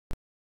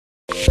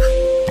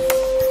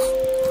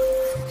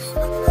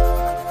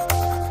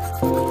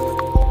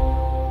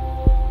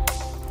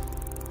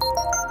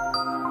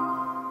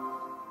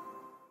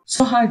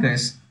So hi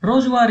guys,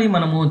 రోజువారీ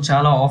మనము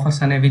చాలా ఆఫర్స్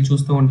అనేవి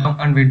చూస్తూ ఉంటాం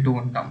అండ్ వింటూ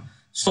ఉంటాం.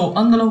 సో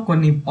అందులో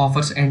కొన్ని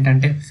ఆఫర్స్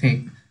ఏంటంటే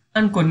ఫేక్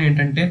అండ్ కొన్ని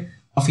ఏంటంటే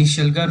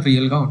అఫీషియల్గా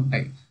రియల్గా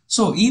ఉంటాయి.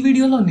 సో ఈ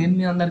వీడియోలో నేను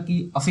మీ అందరికీ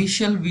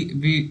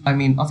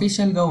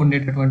అఫీషియల్గా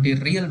ఉండేటటువంటి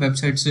రియల్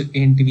వెబ్సైట్స్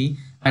ఏంటివి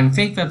అండ్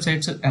ఫేక్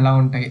వెబ్సైట్స్ ఎలా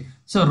ఉంటాయి,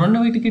 సో రెండు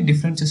వీటికి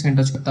డిఫరెన్సెస్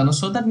ఏంటో చెప్తాను.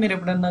 సో దట్ మీరు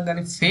ఎప్పుడన్నా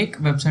కానీ ఫేక్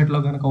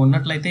వెబ్సైట్లో కనుక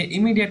ఉన్నట్లయితే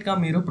ఇమీడియట్గా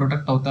మీరు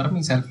ప్రొటెక్ట్ అవుతారు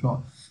మీ సెల్ఫ్లో.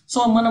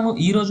 సో మనము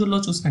ఈ రోజుల్లో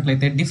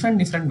చూసినట్లయితే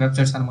డిఫరెంట్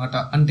వెబ్సైట్స్ అనమాట.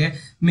 అంటే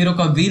మీరు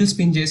ఒక వీల్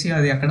స్పిన్ చేసి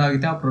అది ఎక్కడ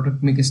ఆగితే ఆ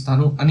ప్రోడక్ట్ మీకు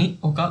ఇస్తాను అని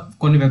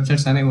కొన్ని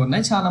వెబ్సైట్స్ అనేవి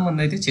ఉన్నాయి. చాలా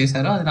మంది అయితే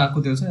చేశారు, అది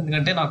నాకు తెలుసు.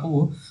 ఎందుకంటే నాకు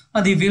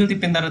అది వీల్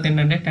తిప్పిన తర్వాత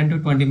ఏంటంటే 10 to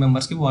 20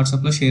 మెంబర్స్కి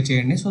వాట్సాప్లో షేర్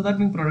చేయండి, సో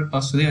దట్ మీకు ప్రోడక్ట్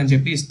వస్తుంది అని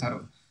చెప్పి ఇస్తారు.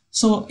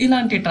 సో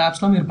ఇలాంటి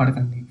ట్రాప్స్లో మీరు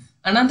పడకండి.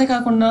 అండ్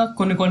అంతేకాకుండా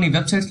కొన్ని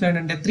వెబ్సైట్స్లో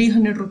ఏంటంటే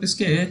 300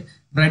 రూపీస్కే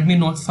రెడ్మీ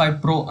నోట్ 5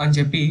 Pro అని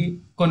చెప్పి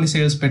కొన్ని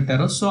సేల్స్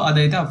పెట్టారు. సో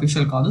అదైతే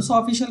అఫీషియల్ కాదు. సో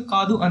అఫీషియల్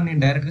కాదు అని నేను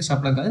డైరెక్ట్గా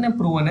చెప్పడం కాదు, నేను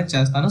ప్రూవ్ అనేది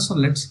చేస్తాను. So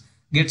let's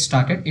get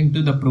started in to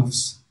the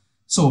proofs.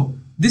 So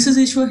this is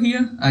Eshwar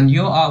here and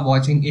you are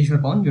watching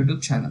Eshwar Pawan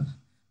YouTube channel.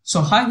 So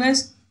hi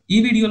guys, ఈ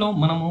వీడియోలో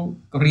మనము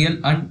రియల్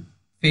అండ్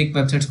ఫేక్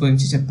వెబ్సైట్స్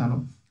గురించి చెప్తాను.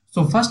 సో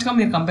ఫస్ట్గా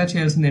మీరు కంపేర్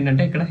చేయాల్సింది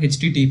ఏంటంటే ఇక్కడ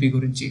HTTP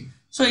గురించి.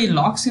 సో ఈ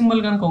లాక్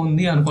సింబల్ కనుక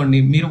ఉంది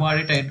అనుకోండి, మీరు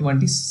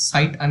వాడేటటువంటి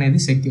సైట్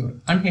అనేది సెక్యూర్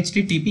అండ్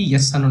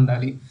HTTPS అని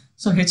ఉండాలి.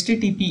 సో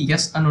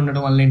HTTPS అని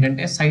ఉండడం వల్ల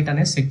ఏంటంటే సైట్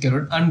అనేది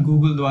సెక్యూర్డ్ అండ్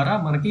గూగుల్ ద్వారా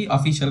మనకి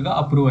అఫీషియల్గా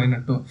అప్రూవ్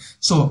అయినట్టు.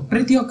 సో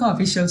ప్రతి ఒక్క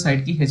అఫీషియల్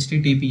సైట్కి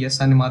HTTPS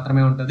అని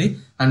మాత్రమే ఉంటుంది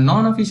అండ్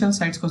నాన్ అఫీషియల్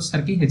సైట్స్కి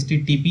వచ్చేసరికి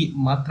HTTP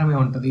మాత్రమే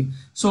ఉంటుంది.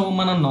 సో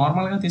మనం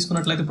నార్మల్గా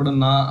తీసుకున్నట్లయితే ఇప్పుడు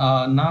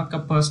నా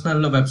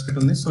పర్సనల్ వెబ్సైట్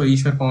ఉంది, సో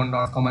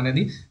ishwarpavan.com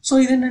అనేది. సో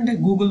ఇదేంటంటే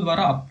గూగుల్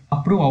ద్వారా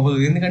అప్రూవ్ అవ్వదు,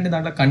 ఎందుకంటే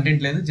దాంట్లో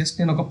కంటెంట్ లేదు, జస్ట్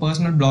నేను ఒక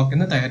పర్సనల్ బ్లాగ్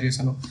కింద తయారు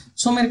చేశాను.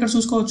 సో మీరు ఇక్కడ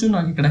చూసుకోవచ్చు,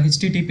 నాకు ఇక్కడ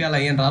HTTP అలా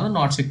ఏం రాదు,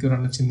 నాట్ సెక్యూర్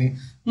అని వచ్చింది.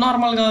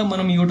 నార్మల్గా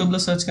మనం యూట్యూబ్లో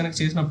సెర్చ్ కనెక్ట్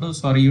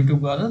చేసినప్పుడు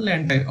యూట్యూబ్ కాదు,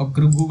 లేదంటే ఒక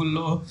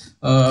గూగుల్లో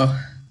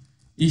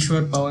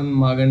ఈశ్వర్ పవన్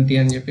మాగంటి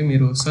అని చెప్పి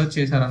మీరు సెర్చ్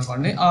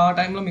చేశారనుకోండి, ఆ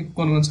టైంలో మీకు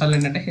కొన్నిసార్లు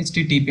ఏంటంటే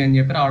HTTP అని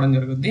చెప్పి రావడం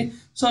జరుగుద్ది.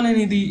 సో నేను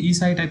ఈ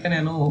సైట్ అయితే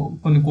నేను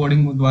కొన్ని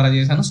కోడింగ్ ద్వారా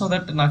చేశాను, సో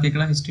దట్ నాకు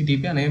ఇక్కడ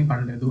HTTP అనేం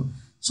పడలేదు.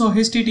 సో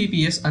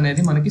HTTPS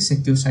అనేది మనకి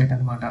సెక్యూర్ సైట్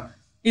అనమాట.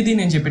 ఇది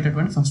నేను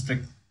చెప్పేటటువంటి first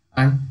trick.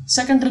 And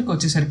second trick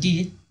వచ్చేసరికి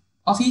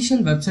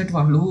అఫీషియల్ వెబ్సైట్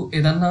వాళ్ళు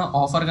ఏదన్నా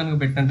ఆఫర్ కనుక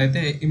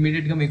పెట్టినట్టయితే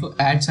ఇమీడియట్గా మీకు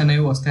యాడ్స్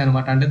అనేవి వస్తాయి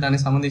అనమాట. అంటే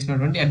దానికి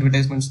సంబంధించినటువంటి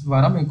అడ్వర్టైజ్మెంట్స్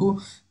ద్వారా మీకు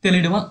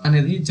తెలియడం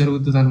అనేది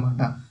జరుగుతుంది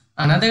అనమాట.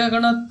 అండ్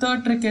అంతేకాకుండా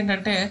థర్డ్ ట్రిక్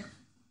ఏంటంటే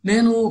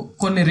నేను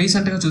కొన్ని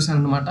రీసెంట్గా చూశాను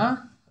అనమాట,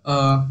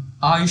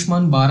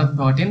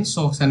 ayushmanbharat.in. సో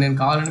ఒకసారి నేను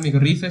కావాలంటే మీకు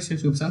రీఫ్రెష్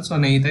చేసి చూపిస్తాను. సో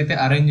నేను ఇదైతే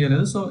అరేంజ్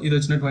చేయలేదు, సో ఇది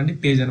వచ్చినటువంటి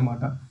పేజ్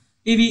అనమాట.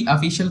 ఇవి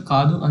అఫీషియల్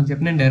కాదు అని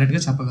చెప్పి నేను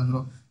డైరెక్ట్గా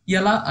చెప్పగలను.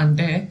 ఎలా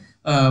అంటే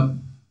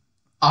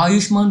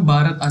ఆయుష్మాన్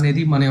భారత్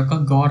అనేది మన యొక్క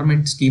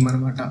గవర్నమెంట్ స్కీమ్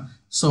అనమాట.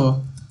 So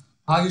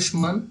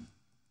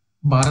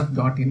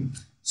ayushmanbharat.in.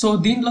 సో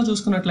దీంట్లో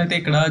చూసుకున్నట్లయితే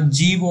ఇక్కడ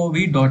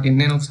gov.in,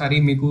 నేను ఒకసారి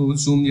మీకు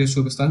జూమ్ చేసి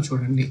చూపిస్తాను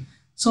చూడండి.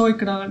 సో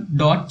ఇక్కడ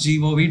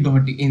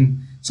 .gov.in.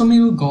 సో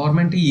మీరు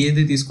గవర్నమెంట్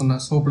ఏది తీసుకున్నా,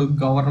 సో ఇప్పుడు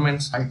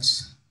government sites,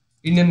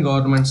 Indian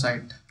government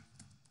site,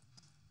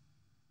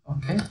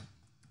 okay,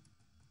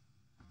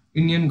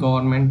 Indian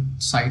government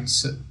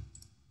sites.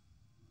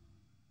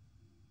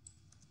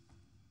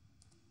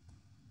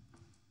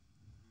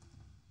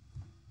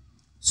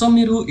 So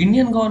మీరు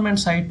ఇండియన్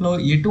గవర్నమెంట్ సైట్లో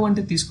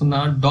ఎటువంటి తీసుకున్న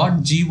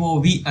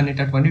 .gov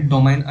అనేటటువంటి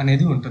డొమైన్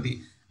అనేది ఉంటుంది.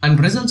 అండ్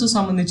రిజల్ట్స్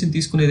సంబంధించి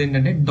తీసుకునేది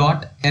ఏంటంటే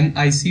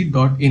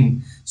 .nic.in.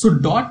 సో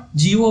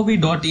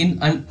 .gov.in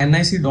అండ్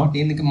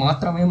nic.inకి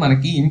మాత్రమే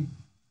మనకి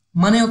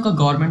మన యొక్క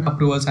గవర్నమెంట్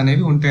అప్రూవల్స్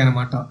అనేవి ఉంటాయి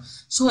అనమాట.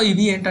 సో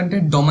ఇవి ఏంటంటే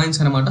డొమైన్స్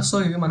అనమాట. సో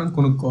ఇవి మనం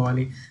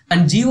కొనుక్కోవాలి.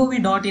 అండ్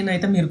gov.in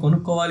అయితే మీరు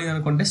కొనుక్కోవాలి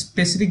అనుకుంటే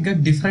స్పెసిఫిక్గా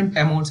డిఫరెంట్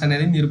అమౌంట్స్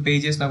అనేది మీరు పే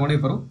చేసినా కూడా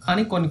ఇవ్వరు,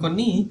 కానీ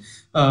కొన్ని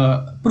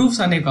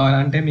ప్రూఫ్స్ అనేవి కావాలి.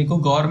 అంటే మీకు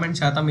గవర్నమెంట్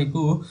చేత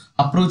మీకు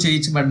అప్రూవ్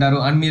చేయించబడ్డారు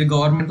అండ్ మీరు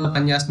గవర్నమెంట్లో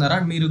పనిచేస్తున్నారు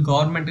అండ్ మీరు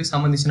గవర్నమెంట్కి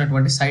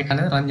సంబంధించినటువంటి సైట్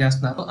అనేది రన్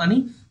చేస్తున్నారు అని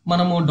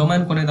మనము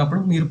డొమైన్ కొనేటప్పుడు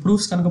మీరు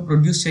ప్రూఫ్స్ కనుక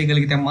ప్రొడ్యూస్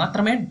చేయగలిగితే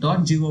మాత్రమే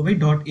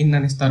 .gov.in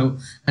అని ఇస్తారు.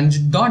 అండ్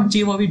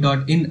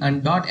 .gov.in అండ్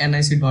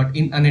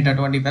 .nic.in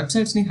అనేటటువంటి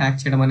వెబ్సైట్స్ని హ్యాక్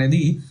చేయడం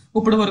అనేది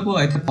ఇప్పటి వరకు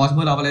అయితే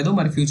పాసిబుల్ అవ్వలేదు.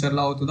 మరి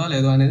ఫ్యూచర్లో అవుతుందా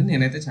లేదో అనేది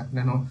నేనైతే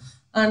చెప్పలేను.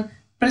 అండ్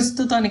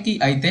ప్రస్తుతానికి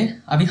అయితే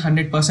అవి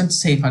 100%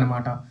 సేఫ్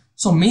అనమాట.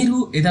 సో మీరు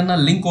ఏదన్నా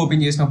లింక్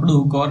ఓపెన్ చేసినప్పుడు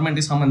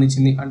గవర్నమెంట్కి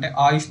సంబంధించింది అంటే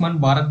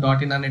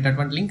ayushmanbharat.in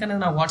అనేటటువంటి లింక్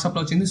అనేది నా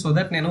వాట్సాప్లో వచ్చింది. సో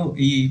దట్ నేను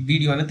ఈ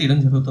వీడియో అనేది తీయడం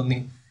జరుగుతుంది.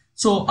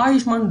 సో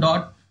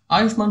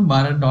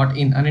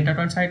ayushmanbharat.in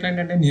అనేటటువంటి సైట్లో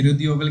ఏంటంటే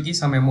నిరుద్యోగులకి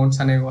సమ్ అమౌంట్స్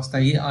అనేవి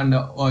వస్తాయి అండ్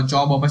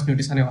జాబ్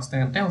ఆపర్చునిటీస్ అనేవి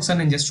వస్తాయి. అంటే ఒకసారి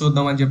నేను జస్ట్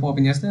చూద్దామని చెప్పి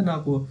ఓపెన్ చేస్తే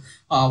నాకు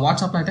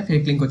వాట్సాప్లో అయితే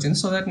ఫేక్ లింక్ వచ్చింది.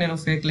 సో దట్ నేను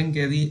ఫేక్ లింక్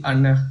ఏది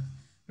అండ్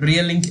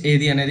రియల్ లింక్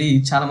ఏది అనేది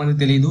చాలా మంది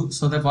తెలియదు.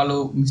 సో దట్ వాళ్ళు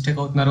మిస్టేక్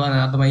అవుతున్నారు అని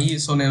అర్థమయ్యి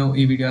సో నేను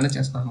ఈ వీడియో అనేది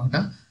చేస్తున్నాను అనమాట.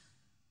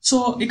 సో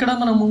ఇక్కడ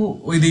మనము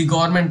ఇది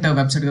గవర్నమెంట్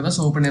వెబ్సైట్ కదా,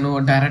 సో ఇప్పుడు నేను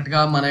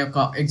డైరెక్ట్గా మన యొక్క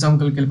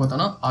ఎగ్జాంపుల్కి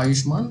వెళ్ళిపోతాను.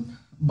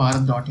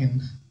 ayushmanbharat.in.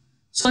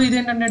 సో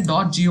ఇదేంటంటే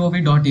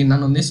 .gov.in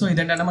అని ఉంది. సో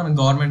ఇదేంటంటే మన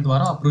గవర్నమెంట్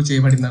ద్వారా అప్రూవ్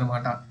చేయబడింది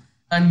అనమాట.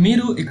 అండ్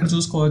మీరు ఇక్కడ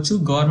చూసుకోవచ్చు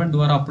గవర్నమెంట్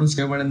ద్వారా అప్రూవ్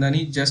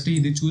చేయబడిందని. జస్ట్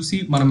ఇది చూసి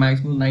మనం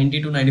మాక్సిమం 90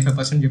 to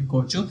 95%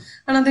 చెప్పుకోవచ్చు.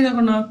 అండ్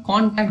అంతేకాకుండా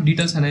కాంటాక్ట్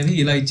డీటెయిల్స్ అనేవి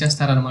ఇలా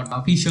ఇచ్చేస్తారనమాట.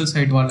 అఫీషియల్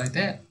సైట్ వాళ్ళు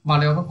అయితే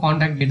వాళ్ళ యొక్క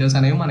కాంటాక్ట్ డీటెయిల్స్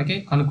అనేవి మనకి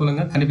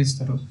అనుకూలంగా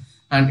కనిపిస్తారు.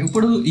 అండ్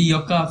ఇప్పుడు ఈ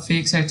యొక్క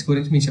ఫేక్ సైట్స్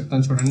గురించి మీకు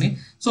చెప్తాను చూడండి.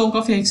 సో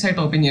ఒక ఫేక్ సైట్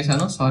ఓపెన్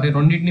చేశాను, సారీ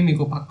రెండింటిని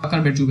మీకు పక్కన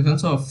పెట్టి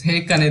చూపిస్తాను. సో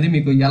ఫేక్ అనేది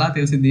మీకు ఎలా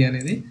తెలిసిద్ది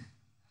అనేది.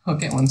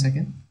 Okay, 1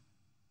 second.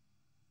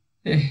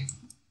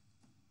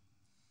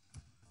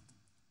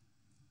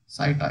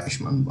 Site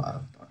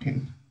ayushmanbharat.in.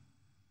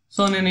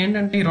 So నేను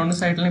ఏంటంటే ఈ 2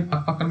 సైట్లని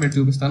పక్కన పెట్టి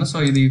చూపిస్తాను. సో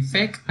ఇది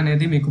ఫేక్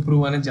అనేది మీకు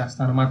ప్రూవ్ అనేది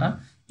చేస్తాను అనమాట.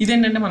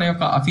 ఇదేంటంటే మన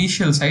యొక్క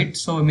అఫీషియల్ సైట్.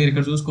 సో మీరు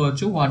ఇక్కడ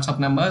చూసుకోవచ్చు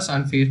WhatsApp numbers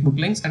and Facebook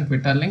links and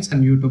Twitter links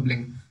and YouTube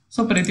link. So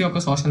ప్రతి ఒక్క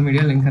సోషల్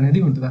మీడియా లింక్ అనేది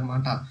ఉంటుంది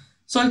అనమాట.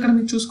 సో ఇక్కడ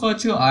మీరు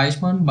చూసుకోవచ్చు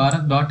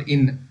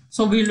ayushmanbharat.in.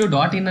 సో వీళ్ళు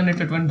 .in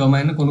అనేటటువంటి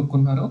డొమైన్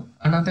కొనుక్కున్నారు.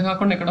 అండ్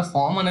అంతేకాకుండా ఇక్కడ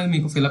ఫామ్ అనేది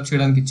మీకు ఫిల్అప్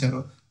చేయడానికి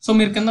ఇచ్చారు. సో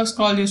మీరు కింద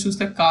స్క్రాల్ చేసి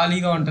చూస్తే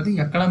ఖాళీగా ఉంటుంది,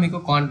 ఎక్కడ మీకు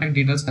కాంటాక్ట్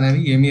డీటెయిల్స్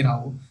అనేవి ఏమీ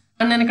రావు.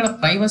 అండ్ నేను ఇక్కడ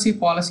ప్రైవసీ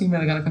పాలసీ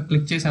మీద కనుక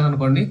క్లిక్ చేశాను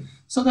అనుకోండి,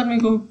 సో దాన్ని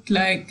మీకు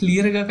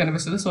క్లియర్గా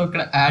కనిపిస్తుంది. సో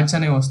ఇక్కడ యాడ్స్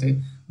అనేవి వస్తాయి.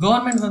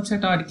 గవర్నమెంట్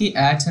వెబ్సైట్ వాటికి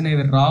యాడ్స్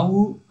అనేవి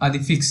రావు, అది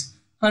ఫిక్స్.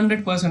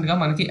 100%గా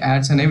మనకి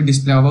యాడ్స్ అనేవి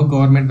డిస్ప్లే అవ్వవు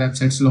గవర్నమెంట్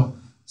వెబ్సైట్స్లో.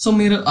 సో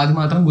మీరు అది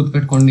మాత్రం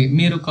గుర్తుపెట్టుకోండి.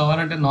 మీరు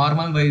కావాలంటే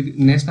నార్మల్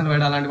నేషనల్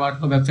వైడ్ అలాంటి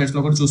వాటిలో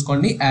వెబ్సైట్స్లో కూడా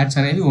చూసుకోండి, యాడ్స్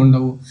అనేవి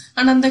ఉండవు.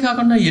 అండ్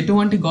అంతేకాకుండా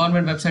ఎటువంటి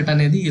గవర్నమెంట్ వెబ్సైట్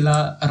అనేది ఇలా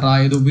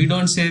రాయదు. We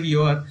don't save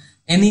your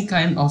any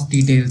kind of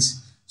details.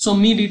 So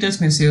me details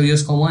మీరు సేవ్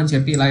చేసుకోము అని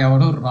చెప్పి ఇలా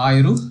ఎవరో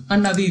రాయరు.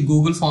 అండ్ అది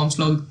గూగుల్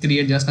ఫామ్స్లో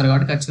క్రియేట్ చేస్తారు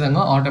కాబట్టి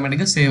ఖచ్చితంగా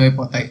ఆటోమేటిక్గా సేవ్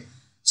అయిపోతాయి.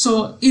 సో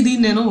ఇది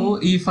నేను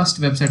ఈ ఫస్ట్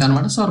వెబ్సైట్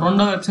అనమాట. సో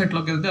రెండో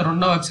వెబ్సైట్లోకి వెళ్తే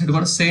రెండో వెబ్సైట్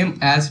కూడా సేమ్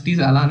యాజ్ ఇట్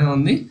ఈస్ అలానే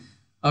ఉంది.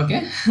 ఓకే,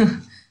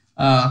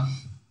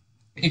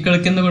 ఇక్కడ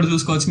కింద కూడా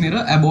చూసుకోవచ్చు మీరు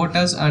about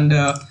us and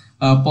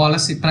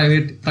policy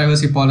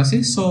privacy policy.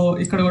 So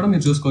ఇక్కడ కూడా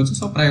మీరు చూసుకోవచ్చు.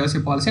 So privacy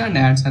policy and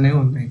ads అనేవి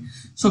ఉన్నాయి.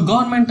 సో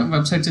గవర్నమెంట్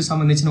వెబ్సైట్స్కి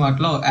సంబంధించిన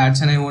వాటిలో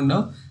యాడ్స్ అనేవి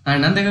ఉండవు.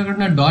 అండ్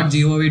అంతేకాకుండా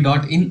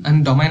 .gov.in అని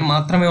డొమైన్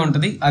మాత్రమే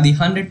ఉంటుంది. అది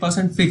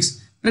 100% ఫిక్స్.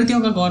 ప్రతి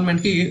ఒక్క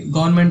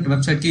గవర్నమెంట్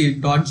వెబ్సైట్కి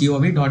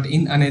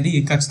 .gov.in అనేది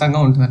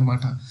ఖచ్చితంగా ఉంటుంది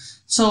అనమాట.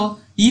 సో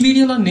ఈ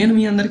వీడియోలో నేను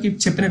మీ అందరికీ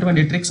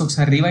చెప్పినటువంటి ట్రిక్స్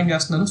ఒకసారి రివైండ్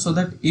చేస్తున్నాను. So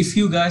that if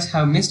you guys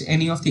have missed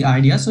any of the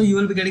idea, so you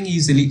will be getting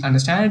easily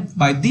understand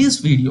by this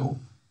video.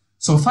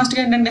 So first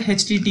ఏంటంటే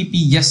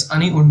HTTPS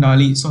అని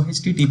ఉండాలి. So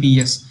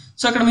HTTPS.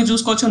 సో ఇక్కడ మీరు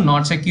చూసుకోవచ్చు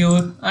not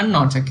secure and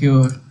not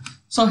secure.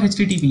 So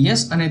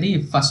HTTPS అనేది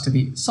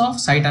ఫస్ట్ది. So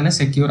site అనేది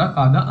సెక్యూరా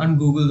కాదా అండ్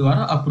గూగుల్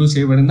ద్వారా అప్రూవ్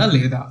చేయబడిందా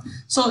లేదా.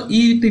 సో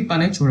ఈ టిప్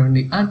అనేది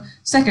చూడండి. అండ్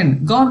సెకండ్,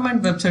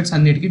 గవర్నమెంట్ వెబ్సైట్స్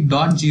అన్నిటికీ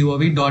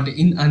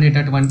 .gov.in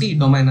అనేటటువంటి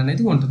డొమైన్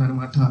అనేది ఉంటుంది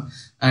అనమాట.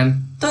 అండ్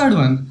థర్డ్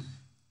వన్,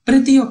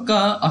 ప్రతి ఒక్క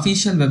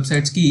అఫీషియల్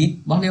వెబ్సైట్స్కి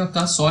వాళ్ళ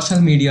యొక్క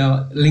సోషల్ మీడియా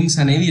లింక్స్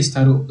అనేవి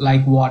ఇస్తారు.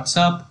 Like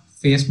WhatsApp,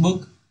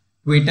 Facebook,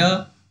 Twitter,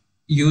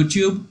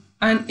 YouTube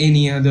and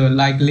any other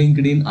like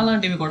LinkedIn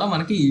అలాంటివి కూడా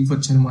మనకి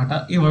ఇవ్వచ్చు అనమాట.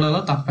 ఇవ్వడంలో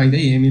తప్పైతే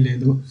ఏమీ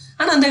లేదు.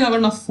 అండ్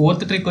అంతేకాకుండా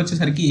ఫోర్త్ ట్రిక్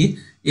వచ్చేసరికి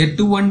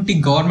ఎటువంటి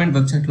గవర్నమెంట్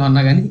వెబ్సైట్లో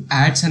అన్నా కానీ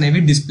యాడ్స్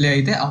అనేవి డిస్ప్లే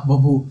అయితే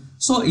అవ్వవు.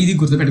 సో ఇది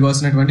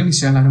గుర్తుపెట్టుకోవాల్సినటువంటి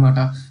విషయాలు అనమాట.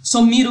 సో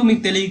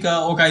మీకు తెలియక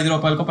ఒక 5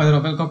 రూపాయలకో 10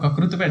 రూపాయలకో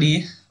కకృతిపడి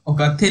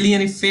ఒక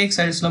తెలియని ఫేక్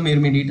సైట్స్లో మీరు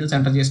మీ డీటెయిల్స్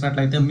ఎంటర్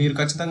చేసినట్లయితే మీరు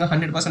ఖచ్చితంగా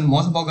 100%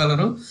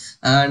 మోసపోగలరు.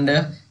 అండ్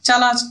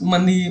చాలా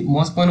మంది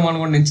మోసపోయిన వాళ్ళు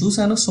కూడా నేను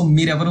చూశాను. సో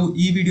మీరెవరు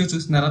ఈ వీడియో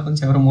చూసిన తర్వాత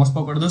నుంచి ఎవరు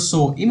మోసపోకూడదు. సో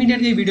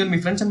ఇమీడియట్గా ఈ వీడియోని మీ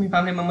ఫ్రెండ్స్ అండ్ మీ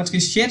ఫ్యామిలీ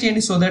మెంబర్స్కి షేర్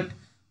చేయండి. సో దట్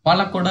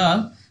వాళ్ళకు కూడా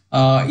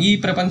ఈ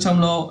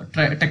ప్రపంచంలో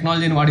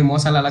టెక్నాలజీని వాడి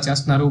మోసాలు ఎలా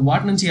చేస్తున్నారు,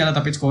 వాటి నుంచి ఎలా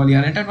తప్పించుకోవాలి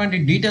అనేటటువంటి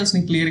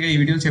డీటెయిల్స్ని క్లియర్గా ఈ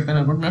వీడియో చెప్పాను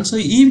అనుకుంటున్నాను. సో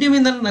ఈ వీడియో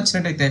మీద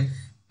నచ్చినట్టయితే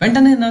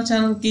వెంటనే నా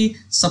ఛానల్కి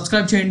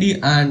సబ్స్క్రైబ్ చేయండి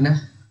అండ్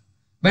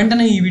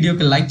వెంటనే ఈ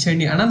వీడియోకి లైక్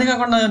చేయండి. అండ్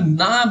అంతేకాకుండా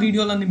నా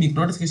వీడియోలన్నీ మీకు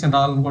నోటిఫికేషన్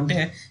రావాలనుకుంటే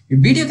ఈ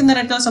వీడియో కింద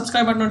రెడ్ కలర్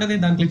సబ్స్క్రైబ్ బటన్ ఉంటుంది,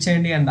 దాన్ని క్లిక్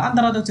చేయండి. అండ్ దాని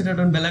తర్వాత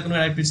వచ్చేటటువంటి బెల్ ఐకాన్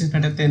యాక్టివేట్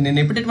చేసినట్టయితే నేను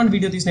ఎప్పుడెటువంటి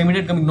వీడియో తీసిన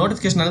ఇమీడియట్గా మీకు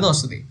నోటిఫికేషన్ అనేది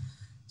వస్తుంది.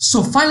 So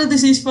finally,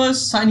 this is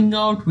first signing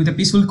out with a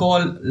peaceful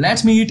call.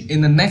 Let's meet in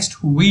the next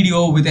video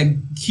with a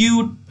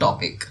cute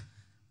topic.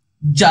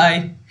 Jai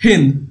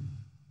Hind.